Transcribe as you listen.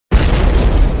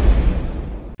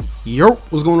Yo,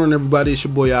 what's going on, everybody? It's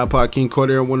your boy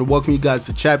iPodKingCarter. I want to welcome you guys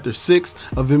to Chapter 6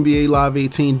 of NBA Live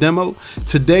 18 demo.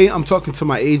 Today, I'm talking to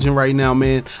my agent right now,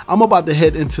 man. I'm about to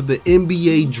head into the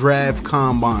NBA Draft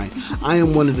Combine. I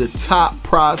am one of the top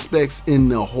prospects in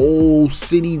the whole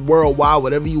city, worldwide,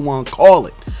 whatever you want to call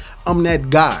it. I'm that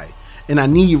guy, and I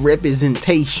need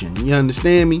representation. You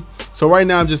understand me? So right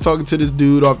now, I'm just talking to this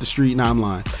dude off the street, and I'm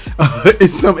lying.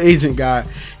 It's some agent guy.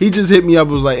 He just hit me up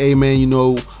and was like, hey, man, you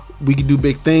know, we can do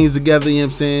big things together, you know what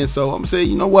I'm saying? So I'm saying,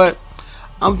 you know what?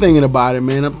 I'm thinking about it,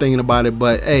 man. I'm thinking about it,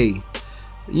 but hey,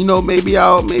 you know, maybe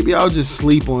I'll just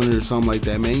sleep on it or something like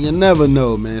that, man. You never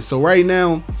know, man. So right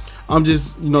now, I'm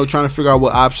just, you know, trying to figure out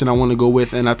what option I want to go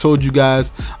with. And I told you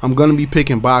guys I'm going to be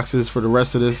picking boxes for the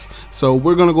rest of this. So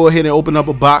we're going to go ahead and open up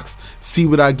a box, see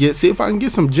what I get, see if I can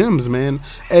get some gems, man.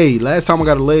 Hey, last time I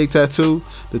got a leg tattoo.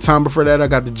 The time before that, I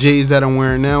got the J's that I'm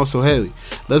wearing now. So, hey,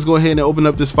 let's go ahead and open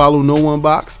up this Follow No One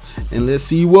box and let's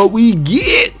see what we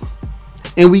get.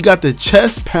 And we got the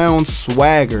chest pound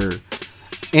swagger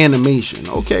animation.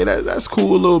 Okay, that's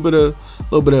cool. A little bit of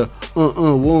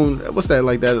wound. What's that?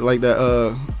 Like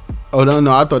that. Oh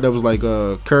no, I thought that was like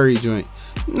a Curry joint.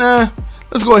 Nah,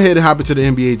 let's go ahead and hop into the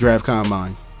NBA Draft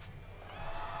Combine.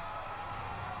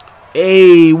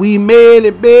 Hey, we made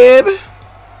it, baby.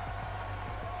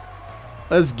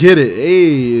 Let's get it.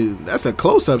 Hey, that's a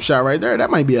close-up shot right there. That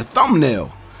might be a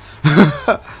thumbnail.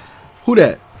 Who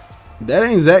that? That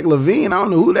ain't Zach LaVine. I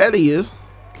don't know who that is.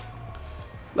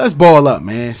 Let's ball up,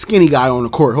 man. Skinny guy on the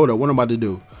court. Hold up. What I'm about to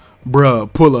do?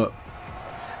 Bruh, pull up.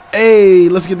 Hey,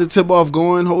 let's get the tip-off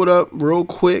going. Hold up real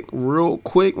quick.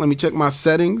 Let me check my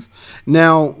settings.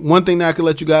 Now, one thing that I can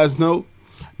let you guys know,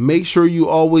 make sure you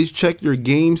always check your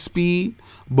game speed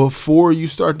before you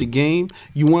start the game.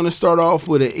 You want to start off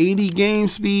with an 80 game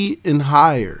speed and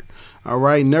higher. All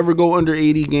right, never go under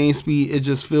 80 game speed. It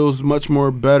just feels much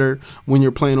more better when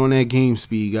you're playing on that game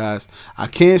speed, guys. I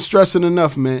can't stress it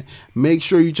enough, man. Make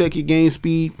sure you check your game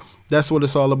speed. That's what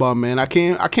it's all about, man. I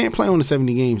can't play on the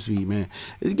 70 game speed, man.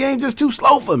 This game's just too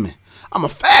slow for me. I'm a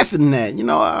faster than that. You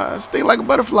know, I sting like a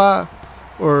butterfly.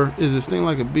 Or is it sting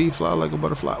like a bee, fly like a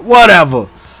butterfly? Whatever.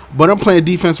 But I'm playing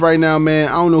defense right now, man.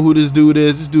 I don't know who this dude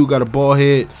is. This dude got a ball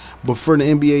head. But before the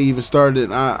NBA even started,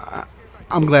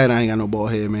 I'm glad I ain't got no ball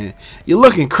head, man. You're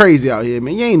looking crazy out here,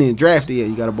 man. You ain't even drafted yet.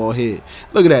 You got a ball head.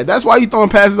 Look at that. That's why you throwing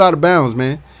passes out of bounds,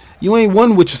 man. You ain't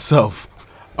one with yourself.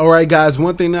 All right, guys,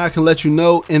 one thing that I can let you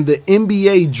know, in the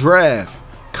NBA Draft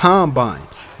Combine,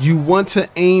 you want to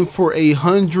aim for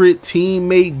 100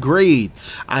 teammate grade.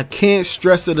 I can't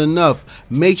stress it enough.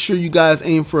 Make sure you guys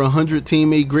aim for 100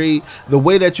 teammate grade. The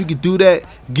way that you can do that,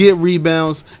 get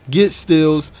rebounds, get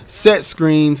steals, set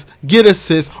screens, get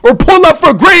assists, or pull up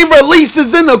for green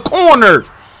releases in the corner.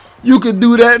 You could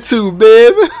do that too,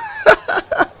 babe.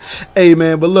 Hey,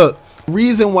 man, but look.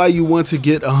 Reason why you want to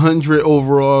get 100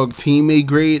 overall teammate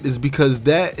grade is because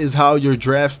that is how your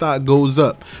draft stock goes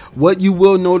up. What you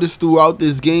will notice throughout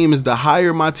this game is the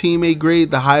higher my teammate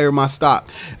grade, the higher my stock.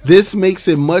 This makes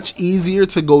it much easier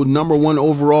to go #1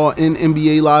 overall in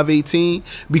NBA Live 18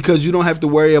 because you don't have to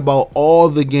worry about all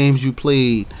the games you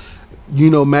played, you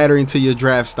know, mattering to your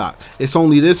draft stock. It's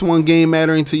only this one game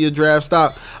mattering to your draft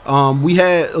stock. We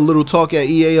had a little talk at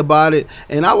EA about it,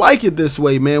 and I like it this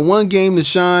way, man. One game to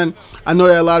shine. I know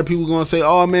that a lot of people are going to say,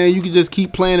 oh, man, you can just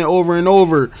keep playing it over and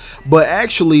over. But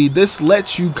actually, this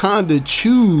lets you kind of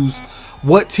choose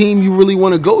what team you really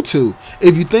want to go to,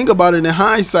 if you think about it in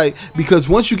hindsight, because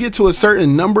once you get to a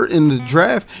certain number in the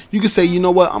draft, you can say, you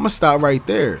know what, I'm gonna stop right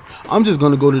there. I'm just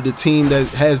gonna go to the team that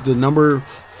has the number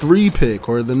 3 pick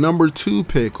or the number 2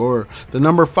 pick or the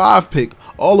number 5 pick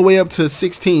all the way up to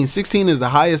 16. 16 is the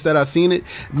highest that I've seen it.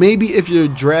 Maybe if your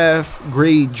draft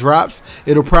grade drops,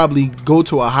 it'll probably go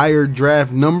to a higher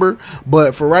draft number,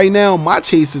 but for right now, my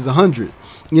chase is 100.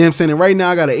 You know what I'm saying? And right now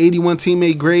I got an 81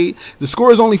 teammate grade. The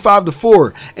score is only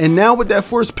 5-4. And now with that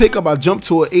first pickup, I jumped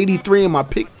to an 83 and my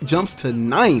pick jumps to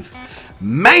 9th.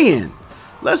 Man,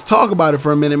 let's talk about it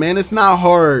for a minute, man. It's not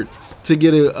hard to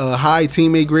get a high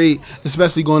teammate grade,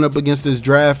 especially going up against this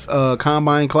draft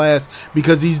combine class,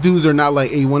 because these dudes are not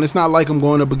like A1. It's not like I'm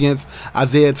going up against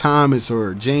Isaiah Thomas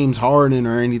or James Harden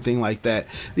or anything like that.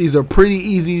 These are pretty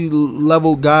easy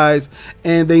level guys,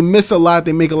 and they miss a lot.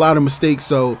 They make a lot of mistakes,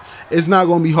 so it's not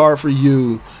going to be hard for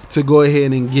you to go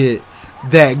ahead and get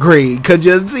that grade. Because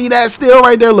you see that still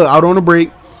right there? Look, out on the break.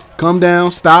 Come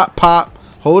down, stop, pop,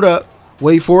 hold up,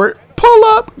 wait for it, pull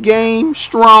up, game,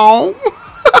 strong.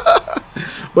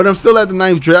 But I'm still at the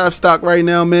 9th draft stock right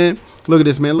now, man. Look at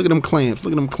this, man. Look at them clamps.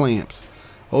 Look at them clamps.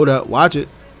 Hold up. Watch it.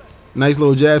 Nice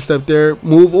little jab step there.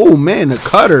 Move. Oh, man, the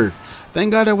cutter.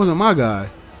 Thank God that wasn't my guy.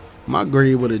 My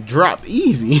grade would have dropped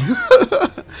easy.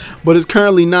 But it's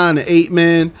currently 9-8,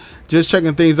 man. Just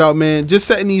checking things out, man. Just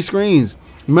setting these screens.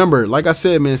 Remember, like I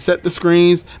said, man, set the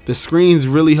screens. The screens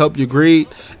really help your grade.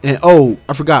 And, oh,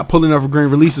 I forgot, pulling up for green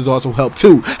releases also help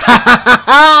too.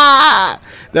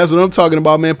 That's what I'm talking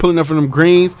about, man. Pulling up for them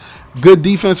greens. Good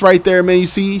defense right there, man. You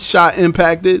see, shot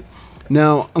impacted.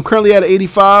 Now, I'm currently at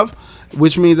 85,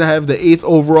 which means I have the 8th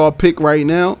overall pick right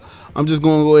now. I'm just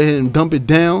going to go ahead and dump it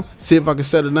down. See if I can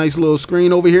set a nice little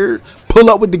screen over here. Pull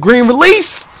up with the green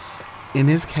release. And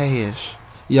it's cash.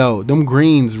 Yo, them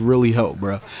greens really help,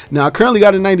 bro. Now, I currently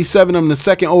got a 97. I'm the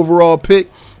 2nd overall pick.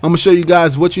 I'm going to show you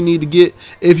guys what you need to get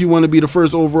if you want to be the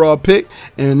 1st overall pick.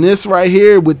 And this right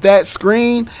here with that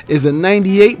screen is a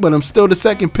 98, but I'm still the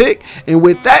 2nd pick. And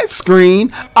with that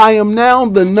screen, I am now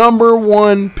the number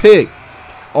 1 pick.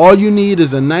 All you need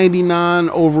is a 99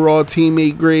 overall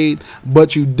teammate grade,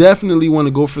 but you definitely want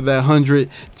to go for that 100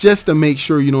 just to make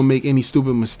sure you don't make any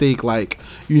stupid mistake like,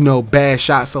 you know, bad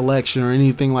shot selection or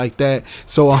anything like that.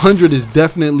 So 100 is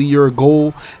definitely your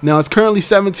goal. Now, it's currently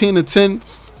 17-10.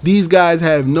 These guys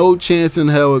have no chance in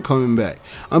hell of coming back.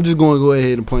 I'm just going to go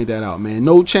ahead and point that out, man.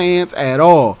 No chance at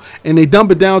all. And they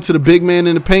dump it down to the big man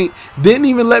in the paint. Didn't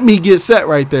even let me get set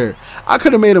right there. I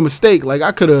could have made a mistake. Like,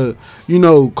 I could have, you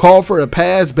know, called for a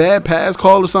pass, bad pass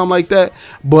call or something like that.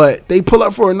 But they pull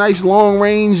up for a nice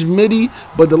long-range midi.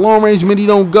 But the long-range midi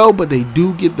don't go. But they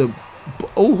do get the...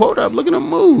 Oh, hold up. Look at them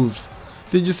moves.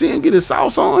 Did you see him get his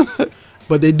sauce on?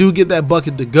 But they do get that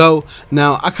bucket to go.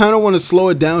 Now, I kind of want to slow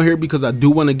it down here because I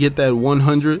do want to get that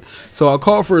 100. So I'll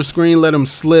call for a screen, let him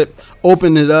slip,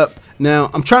 open it up.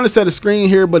 Now, I'm trying to set a screen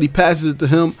here, but he passes it to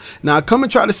him. Now, I come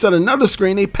and try to set another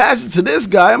screen. They pass it to this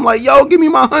guy. I'm like, yo, give me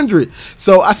my 100.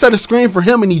 So I set a screen for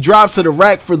him, and he drops to the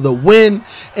rack for the win.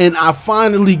 And I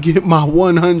finally get my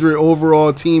 100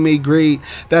 overall teammate grade.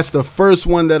 That's the first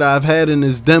one that I've had in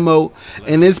this demo.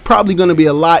 And it's probably going to be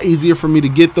a lot easier for me to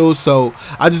get those. So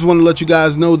I just want to let you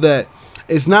guys know that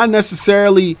it's not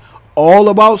necessarily all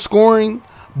about scoring,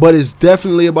 but it's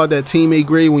definitely about that teammate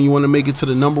grade when you want to make it to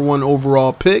the number 1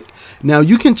 overall pick. Now,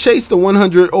 you can chase the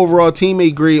 100 overall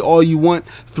teammate grade all you want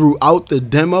throughout the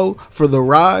demo for the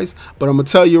rise, but I'm going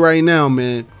to tell you right now,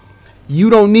 man, you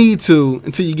don't need to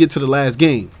until you get to the last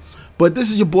game. But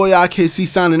this is your boy IKC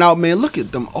signing out, man. Look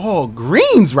at them all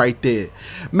greens right there.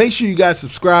 Make sure you guys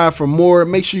subscribe for more.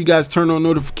 Make sure you guys turn on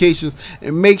notifications.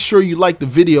 And make sure you like the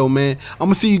video, man. I'm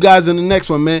going to see you guys in the next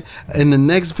one, man. In the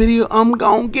next video, I'm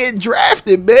going to get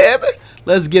drafted, baby.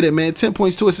 Let's get it, man. 10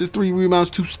 points, 2 assists, 3 rebounds,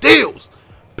 2 steals.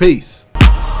 Peace.